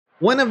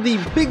One of the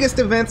biggest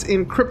events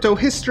in crypto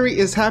history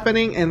is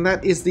happening, and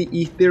that is the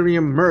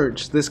Ethereum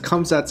Merge. This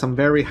comes at some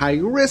very high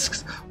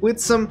risks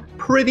with some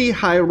pretty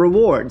high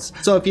rewards.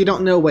 So if you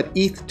don't know what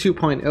ETH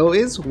 2.0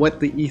 is, what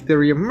the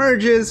Ethereum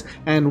Merge is,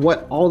 and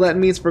what all that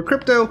means for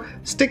crypto,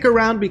 stick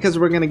around because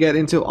we're going to get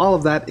into all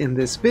of that in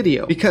this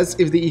video. Because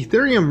if the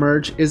Ethereum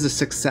Merge is a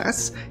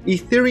success,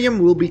 Ethereum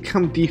will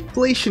become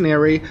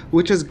deflationary,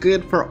 which is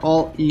good for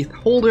all ETH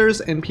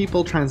holders and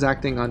people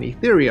transacting on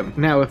Ethereum.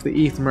 Now, if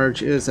the ETH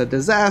Merge is a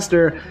disaster,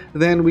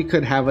 then we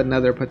could have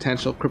another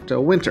potential crypto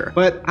winter.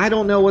 But I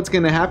don't know what's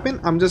going to happen.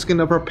 I'm just going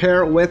to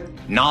prepare with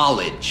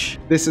knowledge.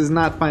 This is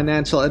not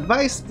financial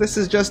advice. This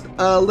is just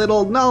a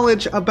little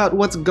knowledge about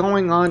what's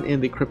going on in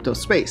the crypto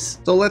space.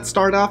 So let's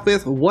start off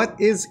with, what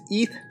is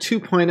ETH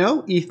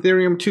 2.0?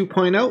 Ethereum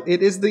 2.0.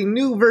 It is the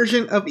new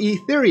version of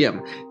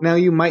Ethereum. Now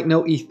you might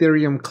know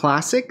Ethereum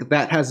Classic.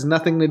 That has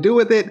nothing to do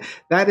with it.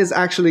 That is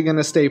actually going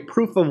to stay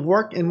proof of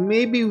work, and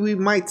maybe we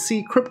might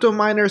see crypto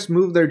miners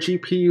move their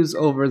GPUs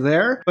over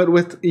there. But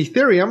with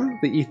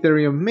Ethereum, the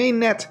Ethereum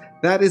mainnet,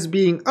 that is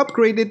being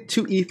upgraded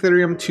to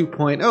Ethereum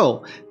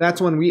 2.0. That's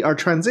when we are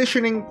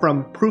transitioning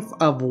from proof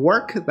of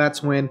work,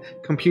 that's when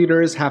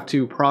computers have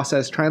to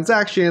process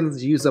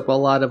transactions, use up a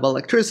lot of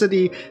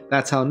electricity,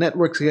 that's how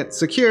networks get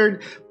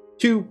secured,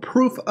 to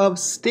proof of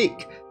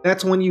stake.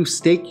 That's when you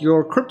stake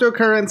your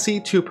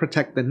cryptocurrency to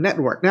protect the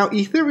network. Now,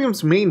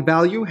 Ethereum's main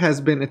value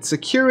has been its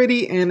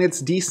security and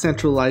its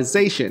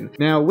decentralization.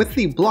 Now, with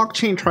the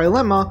blockchain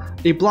trilemma,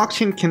 a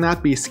blockchain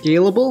cannot be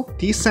scalable,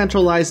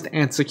 decentralized,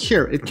 and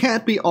secure. It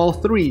can't be all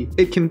three.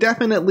 It can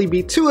definitely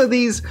be two of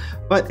these,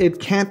 but it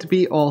can't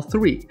be all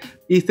three.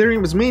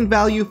 Ethereum's main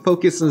value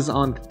focuses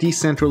on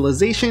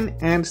decentralization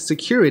and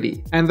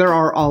security. And there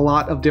are a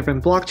lot of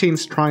different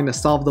blockchains trying to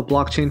solve the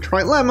blockchain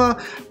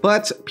trilemma,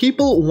 but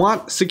people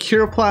want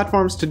secure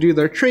platforms to do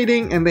their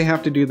trading, and they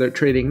have to do their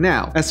trading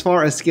now. As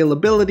far as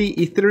scalability,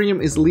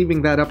 Ethereum is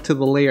leaving that up to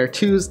the layer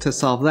 2s to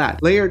solve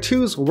that. Layer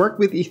 2s work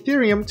with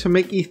Ethereum to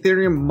make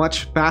Ethereum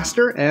much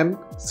faster and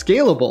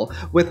scalable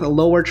with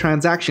lower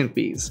transaction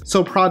fees.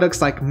 So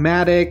products like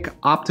Matic,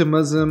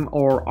 Optimism,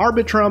 or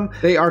Arbitrum,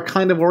 they are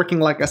kind of working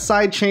like a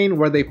side chain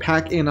where they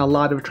pack in a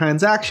lot of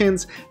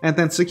transactions and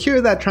then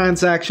secure that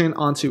transaction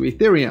onto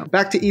Ethereum.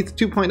 Back to ETH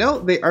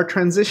 2.0, they are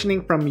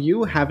transitioning from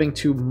you having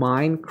to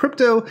mine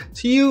crypto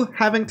to you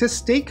having to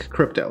stake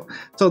crypto.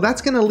 So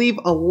that's going to leave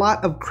a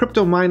lot of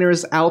crypto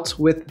miners out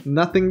with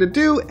nothing to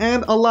do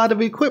and a lot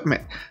of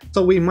equipment.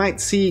 So we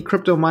might see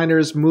crypto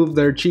miners move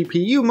their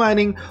GPU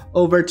mining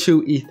over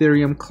to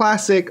Ethereum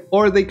Classic,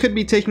 or they could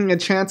be taking a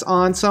chance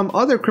on some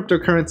other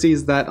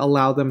cryptocurrencies that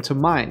allow them to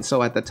mine.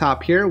 So at the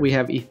top here, we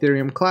have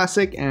Ethereum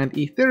Classic and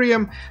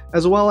Ethereum,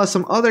 as well as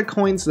some other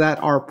coins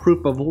that are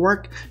proof of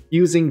work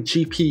using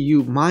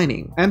GPU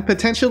mining. And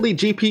potentially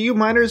GPU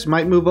miners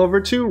might move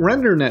over to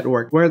Render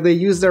Network, where they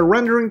use their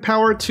rendering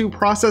power to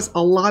process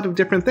a lot of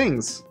different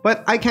things.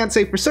 But I can't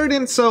say for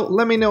certain, so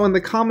let me know in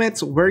the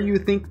comments where you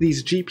think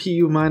these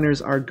GPU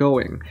miners are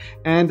going.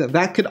 And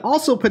that could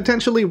also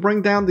potentially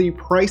bring down the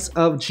price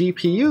of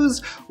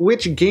GPUs,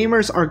 which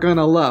gamers are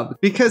gonna love,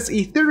 because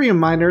Ethereum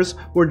miners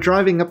were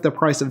driving up the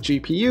price of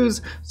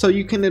GPUs, so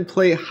you can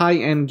play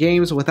high-end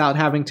games without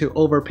having to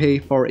overpay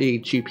for a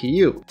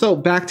GPU. So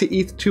back to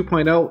ETH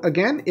 2.0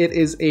 again, it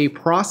is a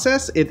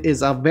process, it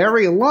is a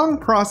very long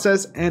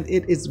process, and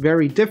it is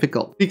very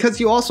difficult. Because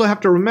you also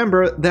have to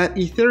remember that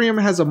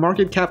Ethereum has a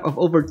market cap of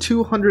over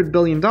 $200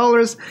 billion,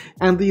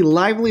 and the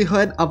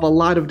livelihood of a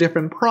lot of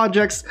different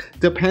projects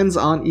depends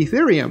on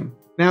Ethereum.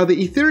 Now,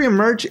 the Ethereum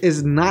Merge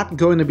is not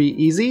going to be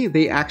easy.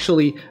 They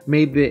actually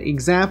made the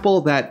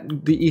example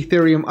that the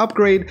Ethereum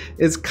upgrade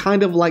is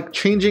kind of like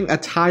changing a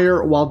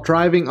tire while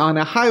driving on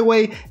a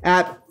highway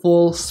at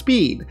full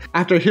speed.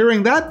 After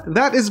hearing that,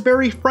 that is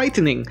very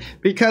frightening,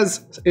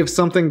 because if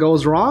something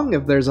goes wrong,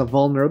 if there's a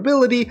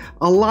vulnerability,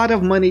 a lot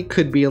of money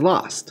could be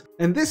lost.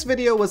 And this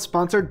video was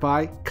sponsored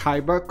by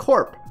Kyber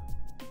Corp.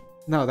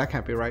 No, that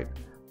can't be right.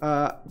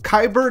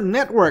 Kyber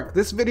Network.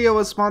 This video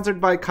was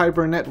sponsored by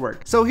Kyber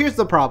Network. So here's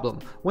the problem.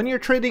 When you're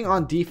trading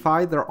on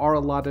DeFi, there are a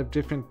lot of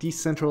different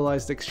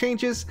decentralized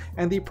exchanges,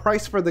 and the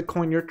price for the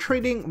coin you're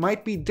trading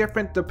might be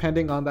different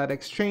depending on that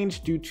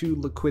exchange due to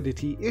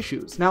liquidity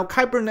issues. Now,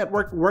 Kyber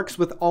Network works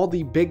with all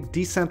the big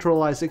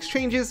decentralized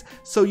exchanges,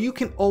 so you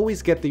can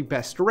always get the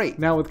best rate.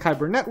 Now with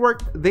Kyber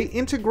Network, they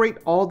integrate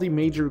all the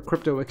major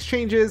crypto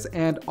exchanges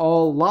and a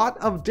lot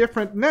of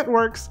different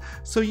networks,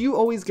 so you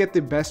always get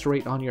the best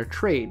rate on your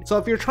trade. So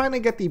if you're trying to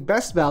get the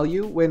best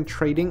value when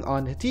trading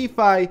on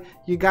DeFi,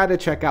 you gotta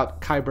check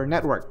out Kyber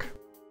Network.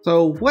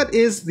 So what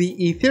is the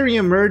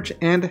Ethereum Merge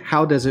and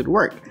how does it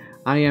work?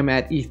 I am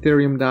at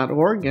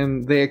ethereum.org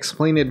and they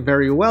explain it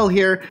very well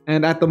here.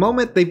 And at the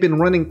moment, they've been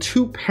running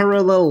two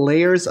parallel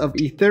layers of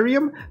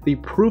Ethereum, the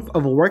proof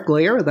of work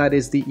layer, that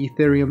is the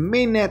Ethereum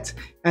mainnet,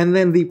 and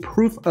then the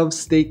proof of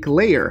stake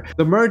layer.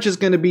 The merge is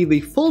going to be the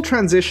full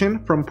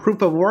transition from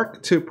proof of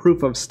work to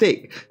proof of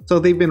stake. So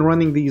they've been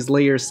running these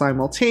layers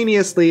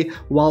simultaneously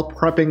while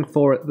prepping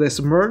for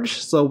this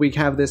merge. So we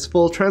have this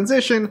full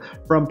transition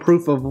from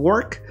proof of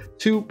work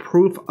to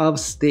proof of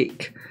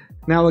stake.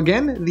 Now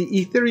again, the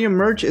Ethereum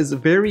merge is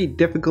very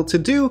difficult to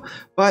do,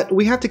 but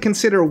we have to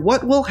consider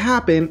what will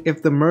happen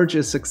if the merge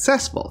is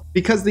successful,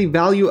 because the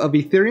value of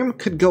Ethereum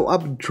could go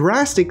up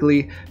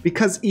drastically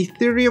because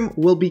Ethereum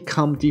will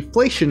become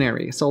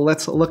deflationary. So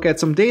let's look at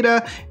some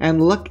data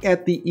and look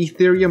at the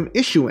Ethereum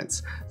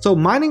issuance. So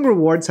mining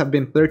rewards have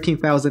been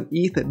 13,000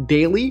 ETH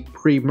daily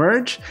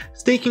pre-merge.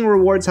 Staking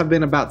rewards have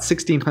been about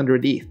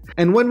 1,600 ETH.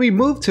 And when we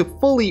move to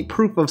fully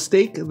proof of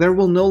stake, there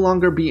will no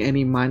longer be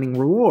any mining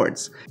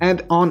rewards.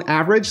 And on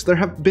average, there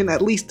have been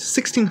at least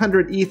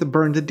 1,600 ETH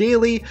burned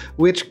daily,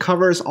 which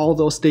covers all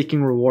those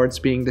staking rewards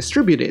being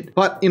distributed.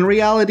 But in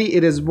reality,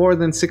 it is more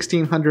than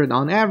 1,600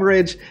 on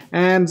average.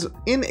 And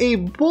in a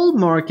bull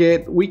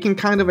market, we can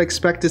kind of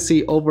expect to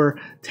see over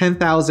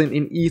 10,000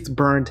 in ETH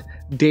burned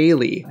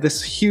daily.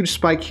 This huge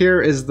spike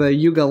here is the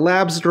Yuga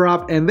Labs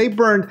drop, and they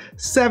burned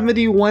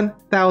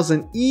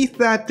 71,000 ETH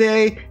that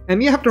day.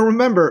 And you have to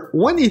remember,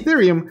 one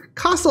Ethereum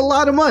costs a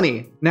lot of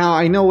money. Now,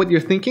 I know what you're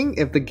thinking.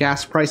 If the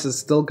gas price is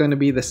still going to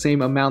be the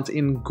same amount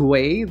in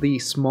Gwei, the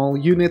small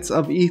units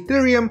of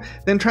Ethereum,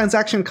 then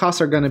transaction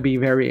costs are going to be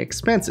very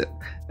expensive.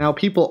 Now,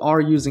 people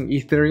are using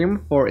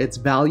Ethereum for its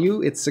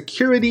value, its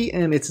security,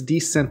 and its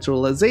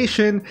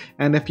decentralization.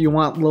 And if you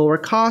want lower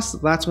costs,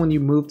 that's when you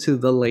move to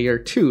the layer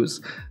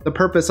 2s. The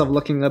purpose of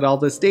looking at all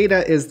this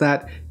data is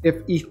that if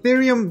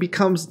Ethereum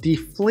becomes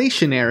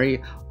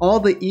deflationary, all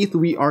the ETH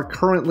we are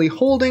currently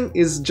holding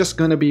is just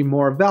going to be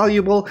more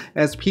valuable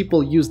as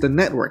people use the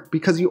network.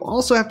 Because you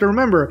also have to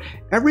remember,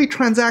 every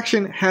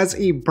transaction has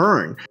a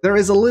burn. There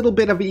is a little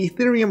bit of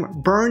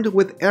Ethereum burned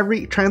with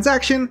every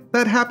transaction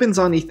that happens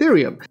on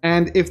Ethereum.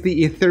 And if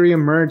the Ethereum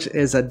merge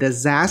is a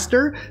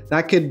disaster,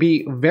 that could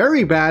be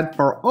very bad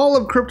for all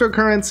of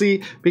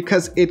cryptocurrency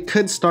because it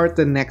could start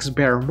the next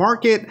bear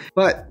market.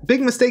 But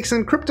big mistakes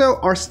in crypto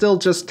are still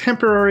just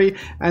temporary,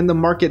 and the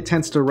market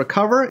tends to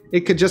recover.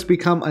 It could just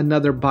become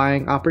another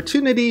buying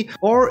opportunity,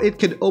 or it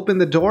could open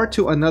the door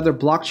to another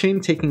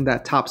blockchain taking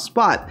that top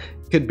spot.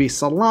 It could be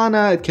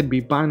Solana, it could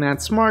be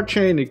Binance Smart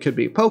Chain, it could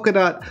be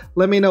Polkadot.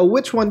 Let me know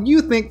which one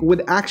you think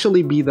would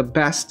actually be the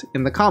best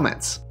in the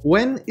comments.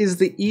 When is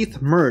the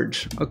ETH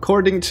merge?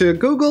 According to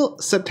Google,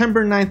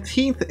 September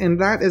 19th,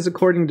 and that is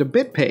according to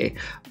BitPay.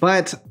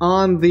 But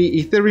on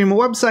the Ethereum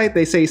website,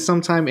 they say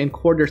sometime in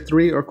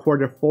Q3 or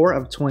Q4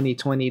 of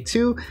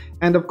 2022.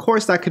 And of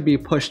course, that could be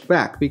pushed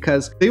back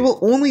because they will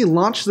only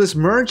launch this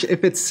merge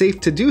if it's safe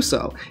to do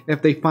so.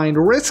 If they find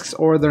risks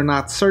or they're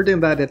not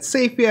certain that it's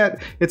safe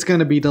yet, it's going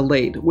to be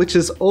delayed, which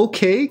is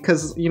okay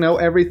because, you know,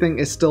 everything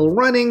is still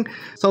running.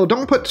 So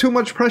don't put too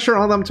much pressure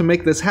on them to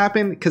make this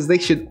happen because they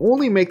should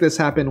only make this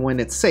happen when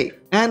it's safe.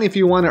 And if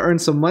you want to earn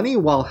some money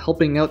while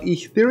helping out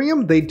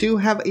Ethereum, they do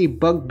have a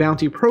bug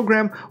bounty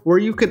program where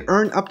you could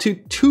earn up to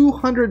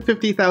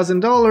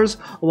 $250,000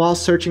 while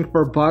searching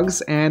for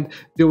bugs and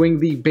doing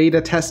the beta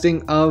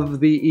testing of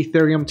the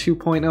Ethereum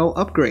 2.0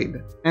 upgrade.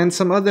 And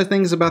some other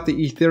things about the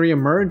Ethereum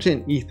merge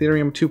and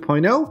Ethereum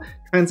 2.0.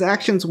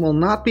 Transactions will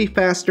not be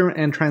faster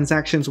and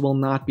transactions will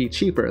not be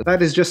cheaper.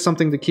 That is just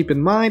something to keep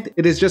in mind.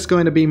 It is just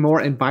going to be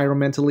more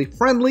environmentally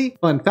friendly.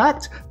 Fun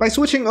fact, by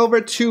switching over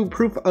to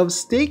proof of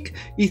stake,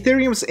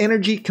 Ethereum's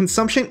energy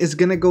consumption is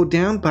going to go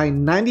down by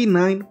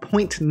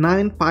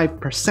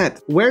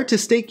 99.95%. Where to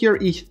stake your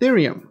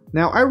Ethereum?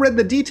 Now, I read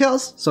the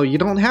details, so you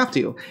don't have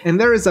to. And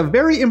there is a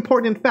very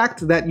important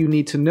fact that you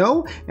need to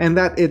know, and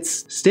that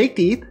it's staked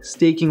ETH,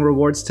 staking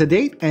rewards to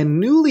date, and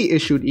newly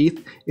issued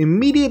ETH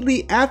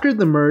immediately after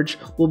the merge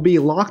will be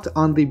locked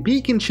on the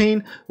beacon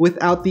chain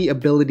without the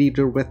ability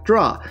to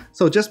withdraw.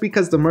 So just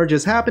because the merge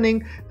is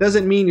happening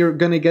doesn't mean you're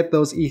going to get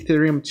those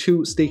Ethereum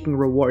 2 staking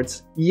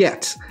rewards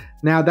yet.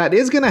 Now that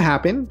is going to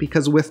happen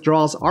because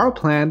withdrawals are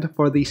planned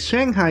for the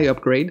Shanghai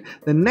upgrade,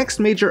 the next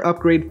major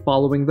upgrade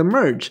following the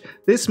merge.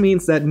 This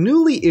means that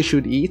newly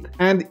issued ETH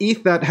and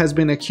ETH that has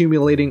been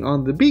accumulating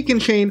on the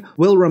beacon chain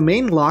will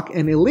remain locked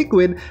and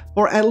illiquid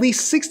for at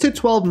least 6 to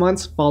 12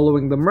 months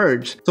following the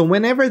merge. So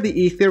whenever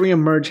the Ethereum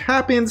merge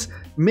happens,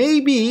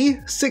 maybe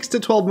 6 to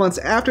 12 months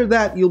after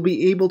that, you'll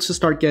be able to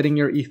start getting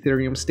your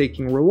Ethereum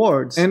staking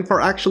rewards. And for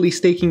actually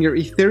staking your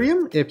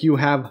Ethereum, if you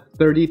have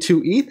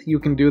 32 ETH, you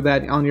can do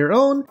that on your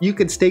own. You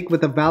could stake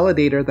with a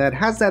validator that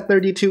has that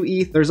 32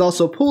 ETH. There's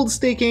also pooled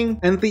staking,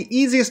 and the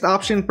easiest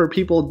option for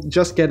people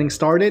just getting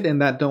started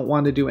and that don't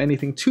want to do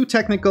anything too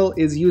technical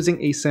is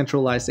using a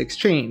centralized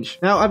exchange.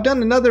 Now, I've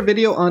done another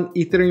video on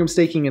Ethereum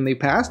staking in the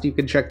past. You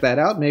can check that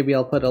out. Maybe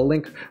I'll put a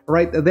link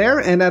right there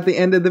and at the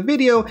end of the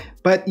video,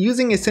 but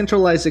using a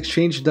centralized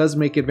exchange does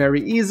make it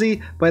very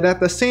easy, but at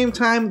the same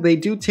time, they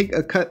do take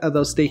a cut of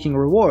those staking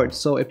rewards.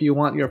 So if you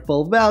want your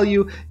full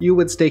value, you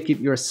would stake it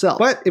yourself.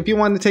 But if you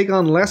want to take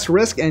on less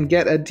risk and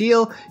get a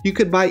deal, you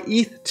could buy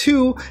ETH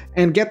 2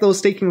 and get those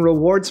staking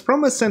rewards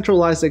from a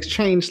centralized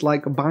exchange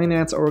like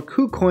Binance or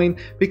KuCoin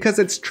because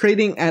it's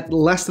trading at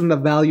less than the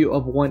value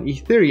of 1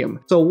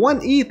 Ethereum. So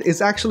 1 ETH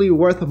is actually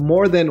worth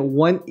more than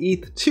 1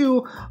 ETH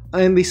 2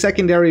 in the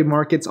secondary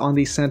markets on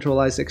the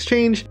centralized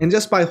exchange, and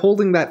just by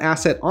holding that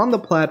asset on the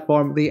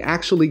platform, they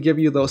actually give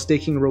you those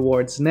staking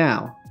rewards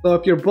now. So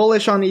if you're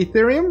bullish on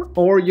Ethereum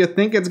or you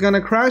think it's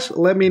gonna crash,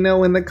 let me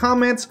know in the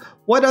comments.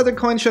 What other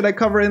coins should I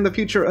cover in the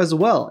future as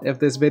well? If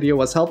this video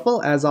was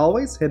helpful, as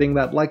always, hitting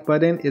that like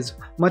button is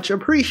much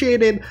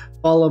appreciated.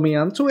 Follow me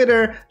on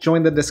Twitter,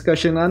 join the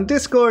discussion on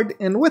Discord,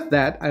 and with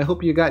that, I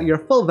hope you got your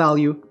full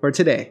value for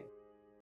today.